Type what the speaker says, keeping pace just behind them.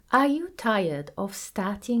Are you tired of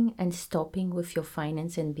starting and stopping with your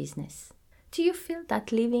finance and business? Do you feel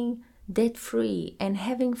that living debt-free and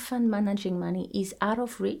having fun managing money is out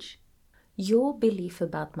of reach? Your belief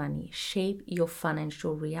about money shape your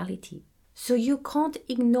financial reality, so you can't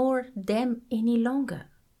ignore them any longer.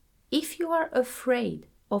 If you are afraid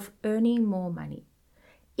of earning more money,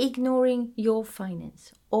 ignoring your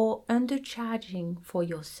finance, or undercharging for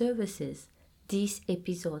your services, this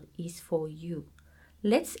episode is for you.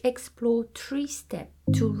 Let's explore 3 steps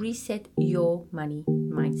to reset your money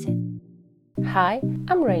mindset. Hi,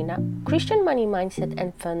 I'm Reina, Christian money mindset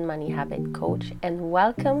and fun money habit coach, and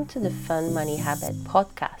welcome to the Fun Money Habit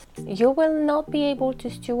podcast. You will not be able to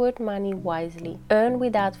steward money wisely, earn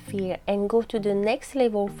without fear, and go to the next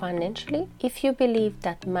level financially if you believe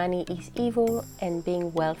that money is evil and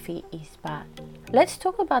being wealthy is bad. Let's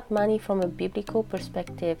talk about money from a biblical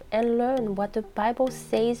perspective and learn what the Bible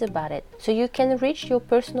says about it so you can reach your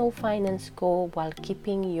personal finance goal while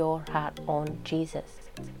keeping your heart on Jesus.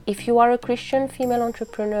 If you are a Christian female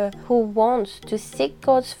entrepreneur who wants to seek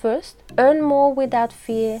God's first, earn more without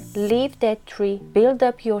fear, live debt-free, build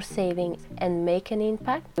up your savings, and make an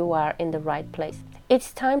impact, you are in the right place.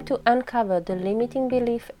 It's time to uncover the limiting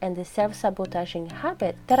belief and the self-sabotaging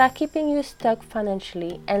habit that are keeping you stuck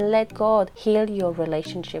financially and let God heal your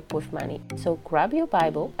relationship with money. So grab your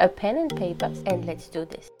Bible, a pen and paper, and let's do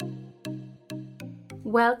this.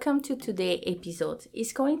 Welcome to today's episode.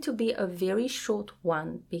 It's going to be a very short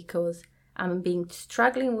one because I'm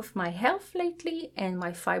struggling with my health lately and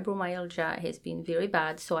my fibromyalgia has been very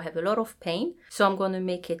bad, so I have a lot of pain. So I'm going to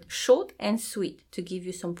make it short and sweet to give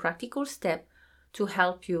you some practical steps to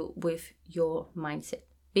help you with your mindset.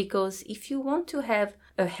 Because if you want to have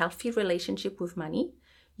a healthy relationship with money,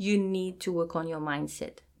 you need to work on your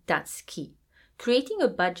mindset. That's key. Creating a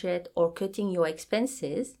budget or cutting your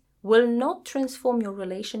expenses will not transform your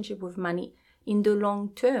relationship with money in the long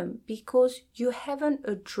term because you haven't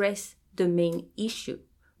addressed the main issue,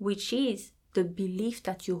 which is the belief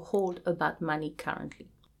that you hold about money currently.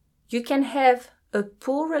 You can have a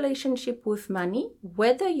poor relationship with money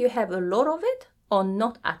whether you have a lot of it or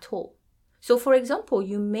not at all. So for example,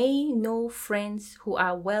 you may know friends who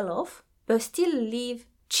are well off but still live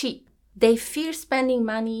cheap. They fear spending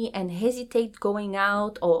money and hesitate going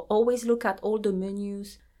out or always look at all the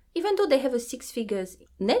menus, even though they have a 6-figure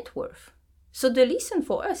net worth. So the lesson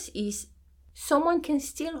for us is someone can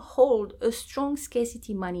still hold a strong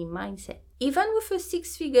scarcity money mindset, even with a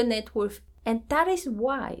 6-figure net worth. And that is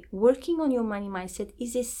why working on your money mindset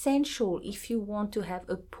is essential if you want to have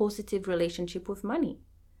a positive relationship with money.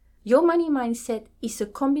 Your money mindset is a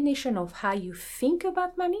combination of how you think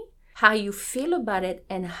about money, how you feel about it,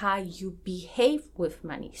 and how you behave with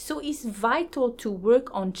money. So it's vital to work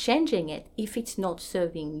on changing it if it's not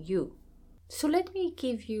serving you. So let me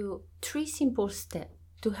give you 3 simple steps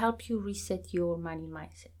to help you reset your money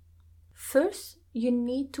mindset. First, you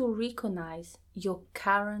need to recognize your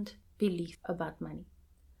current belief about money.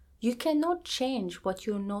 You cannot change what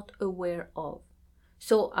you're not aware of.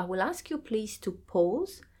 So I will ask you please to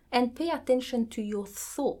pause and pay attention to your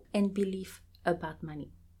thought and belief about money.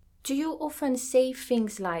 Do you often say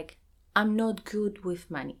things like, I'm not good with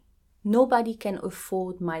money, nobody can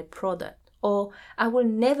afford my product, or I will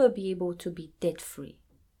never be able to be debt-free?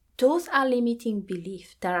 Those are limiting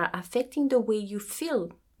beliefs that are affecting the way you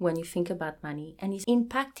feel when you think about money and is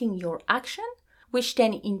impacting your action, which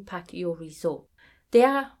then impact your result. There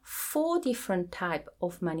are 4 different types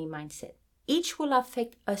of money mindset. Each will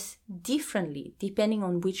affect us differently depending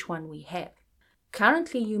on which one we have.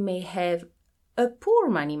 Currently, you may have a poor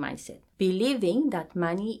money mindset, believing that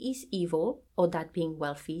money is evil or that being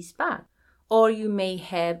wealthy is bad. Or you may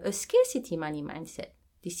have a scarcity money mindset.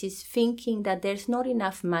 This is thinking that there's not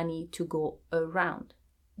enough money to go around.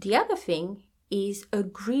 The other thing is a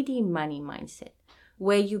greedy money mindset,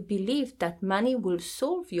 where you believe that money will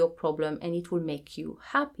solve your problem and it will make you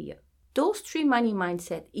happier. Those 3 money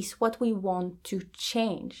mindset is what we want to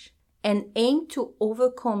change and aim to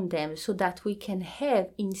overcome them so that we can have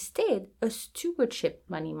instead a stewardship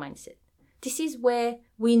money mindset. This is where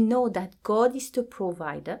we know that God is the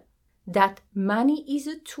provider, that money is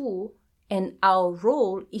a tool, and our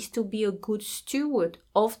role is to be a good steward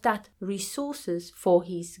of that resources for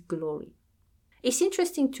His glory. It's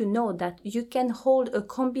interesting to know that you can hold a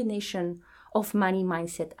combination of money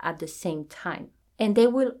mindset at the same time, and they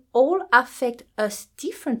will all affect us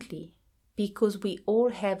differently because we all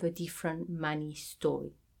have a different money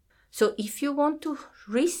story. So if you want to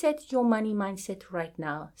reset your money mindset right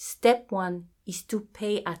now, step 1 is to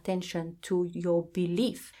pay attention to your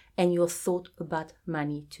belief and your thought about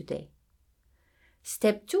money today.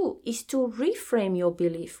 Step 2 is to reframe your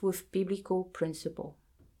belief with biblical principle.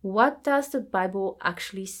 What does the Bible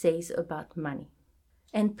actually say about money?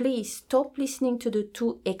 And please stop listening to the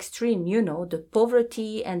two extreme, the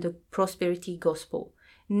poverty and the prosperity gospel.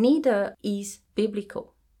 Neither is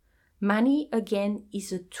biblical. Money, again,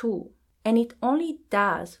 is a tool, and it only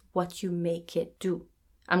does what you make it do.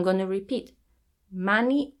 I'm going to repeat.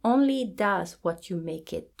 Money only does what you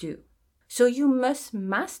make it do. So you must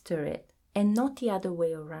master it and not the other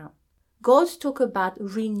way around. God's talk about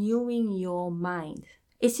renewing your mind.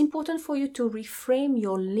 It's important for you to reframe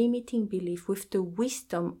your limiting belief with the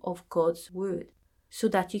wisdom of God's word so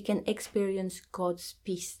that you can experience God's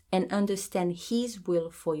peace and understand His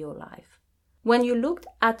will for your life. When you looked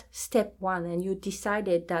at step 1 and you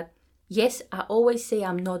decided that, yes, I always say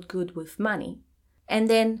I'm not good with money, and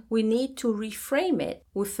then we need to reframe it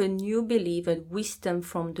with a new belief and wisdom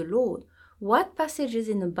from the Lord, what passages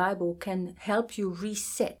in the Bible can help you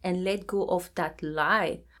reset and let go of that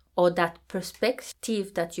lie or that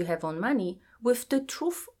perspective that you have on money with the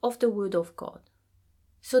truth of the Word of God?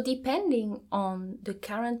 So depending on the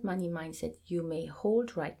current money mindset you may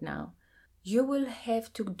hold right now, you will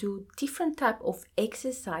have to do different type of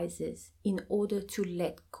exercises in order to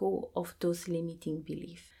let go of those limiting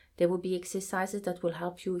beliefs. There will be exercises that will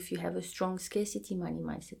help you if you have a strong scarcity money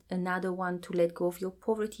mindset. Another one to let go of your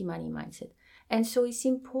poverty money mindset. And so it's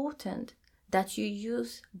important that you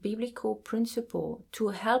use biblical principle to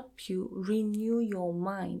help you renew your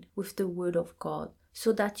mind with the Word of God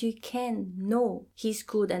so that you can know His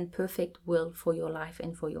good and perfect will for your life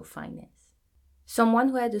and for your finance. Someone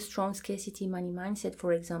who had a strong scarcity money mindset,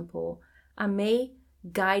 for example, I may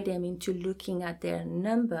guide them into looking at their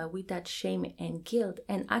number with that shame and guilt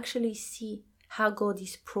and actually see how God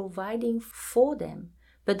is providing for them,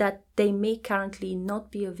 but that they may currently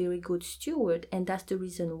not be a very good steward, and that's the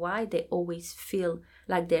reason why they always feel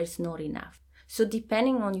like there's not enough. So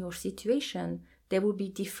depending on your situation, there will be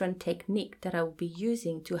different techniques that I will be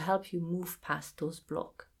using to help you move past those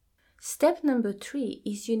blocks. Step number 3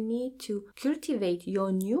 is you need to cultivate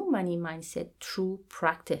your new money mindset through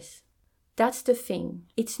practice. That's the thing.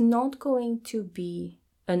 It's not going to be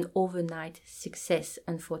an overnight success,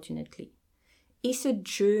 unfortunately. It's a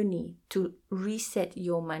journey to reset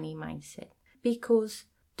your money mindset because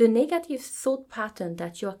the negative thought pattern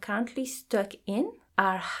that you're currently stuck in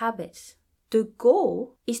are habits. The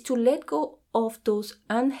goal is to let go of those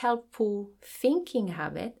unhelpful thinking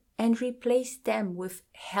habits and replace them with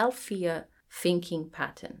healthier thinking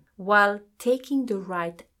pattern while taking the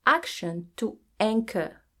right action to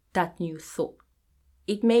anchor that new thought.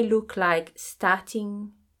 It may look like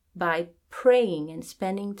starting by praying and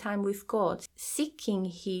spending time with God, seeking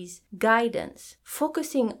His guidance,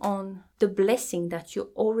 focusing on the blessing that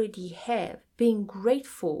you already have, being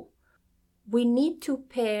grateful. We need to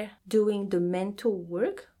pair doing the mental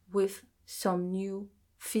work with some new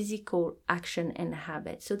physical action and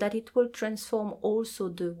habit so that it will transform also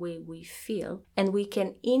the way we feel and we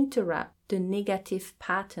can interrupt the negative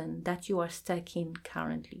pattern that you are stuck in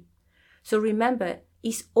currently. So remember,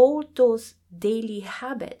 it's all those daily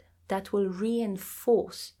habits that will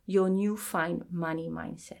reinforce your newfound money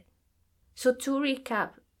mindset. So to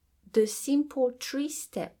recap, the simple 3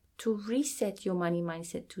 steps to reset your money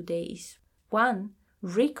mindset today is 1.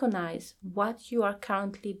 Recognize what you are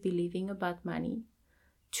currently believing about money.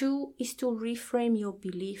 2 is to reframe your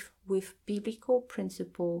belief with biblical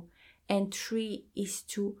principle. And 3 is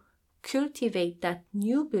to cultivate that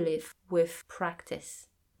new belief with practice.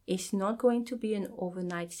 It's not going to be an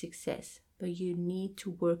overnight success, but you need to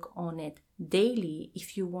work on it daily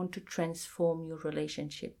if you want to transform your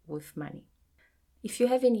relationship with money. If you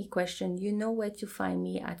have any question, you know where to find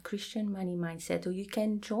me at Christian Money Mindset, or you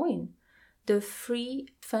can join the free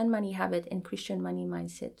Fun Money Habit and Christian Money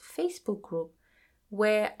Mindset Facebook group,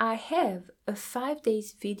 where I have a 5-day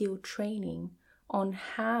video training on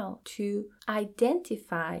how to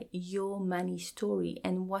identify your money story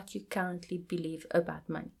and what you currently believe about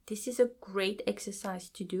money. This is a great exercise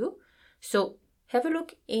to do. So have a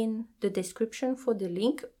look in the description for the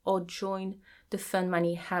link or join the Fun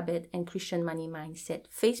Money Habit and Christian Money Mindset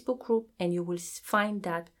Facebook group and you will find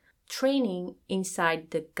that training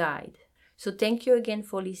inside the guide. So thank you again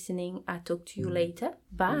for listening. I'll talk to you later.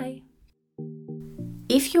 Bye.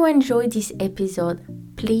 If you enjoyed this episode,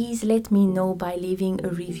 please let me know by leaving a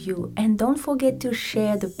review and don't forget to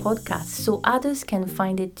share the podcast so others can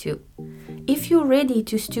find it too. If you're ready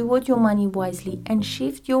to steward your money wisely and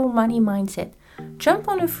shift your money mindset, jump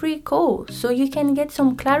on a free call so you can get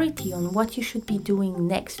some clarity on what you should be doing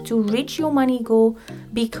next to reach your money goal,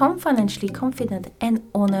 become financially confident, and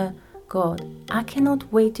honor God. I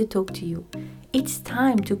cannot wait to talk to you. It's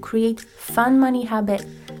time to create fun money habits.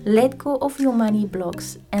 Let go of your money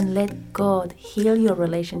blocks and let God heal your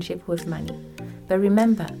relationship with money. But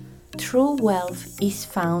remember, true wealth is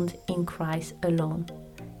found in Christ alone.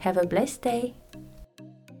 Have a blessed day.